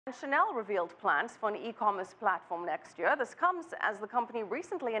And Chanel revealed plans for an e-commerce platform next year. This comes as the company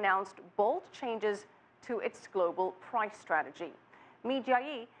recently announced bold changes to its global price strategy.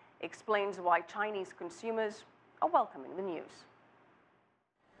 Jiayi explains why Chinese consumers are welcoming the news.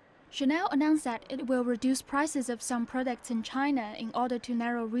 Chanel announced that it will reduce prices of some products in China in order to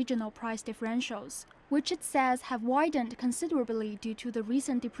narrow regional price differentials, which it says have widened considerably due to the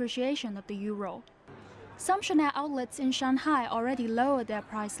recent depreciation of the euro. Some Chanel outlets in Shanghai already lowered their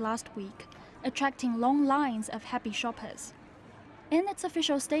price last week, attracting long lines of happy shoppers. In its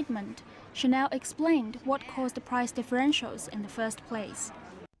official statement, Chanel explained what caused the price differentials in the first place.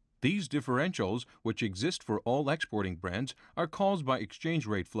 These differentials, which exist for all exporting brands, are caused by exchange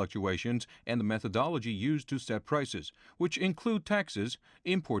rate fluctuations and the methodology used to set prices, which include taxes,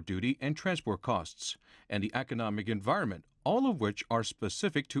 import duty, and transport costs, and the economic environment, all of which are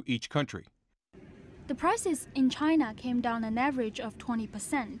specific to each country. The prices in China came down an average of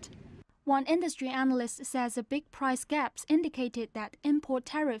 20%. One industry analyst says the big price gaps indicated that import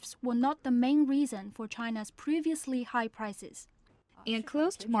tariffs were not the main reason for China's previously high prices. In a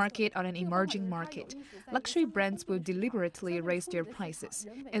closed market or an emerging market, luxury brands will deliberately raise their prices.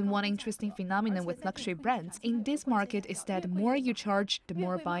 And one interesting phenomenon with luxury brands in this market is that the more you charge, the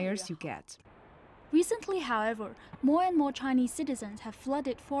more buyers you get. Recently, however, more and more Chinese citizens have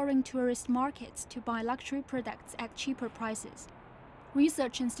flooded foreign tourist markets to buy luxury products at cheaper prices.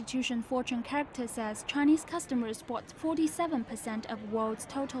 Research institution Fortune Character says Chinese customers bought 47% of world's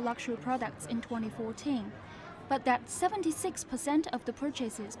total luxury products in 2014. But that 76% of the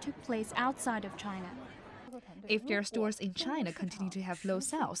purchases took place outside of China. If their stores in China continue to have low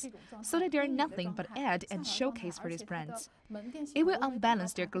sales, so that they're nothing but ad and showcase for these brands, it will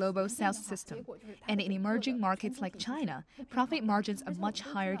unbalance their global sales system. And in emerging markets like China, profit margins are much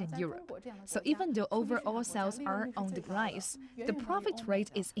higher than Europe. So even though overall sales are on the rise, the profit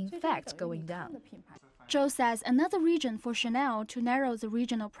rate is in fact going down. Zhou says another reason for Chanel to narrow the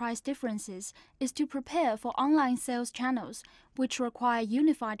regional price differences is to prepare for online sales channels, which require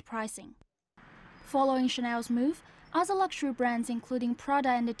unified pricing. Following Chanel's move, other luxury brands including Prada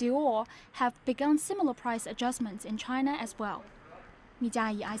and Dior have begun similar price adjustments in China as well.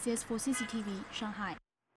 Jiayi, ICS4 CCTV, Shanghai.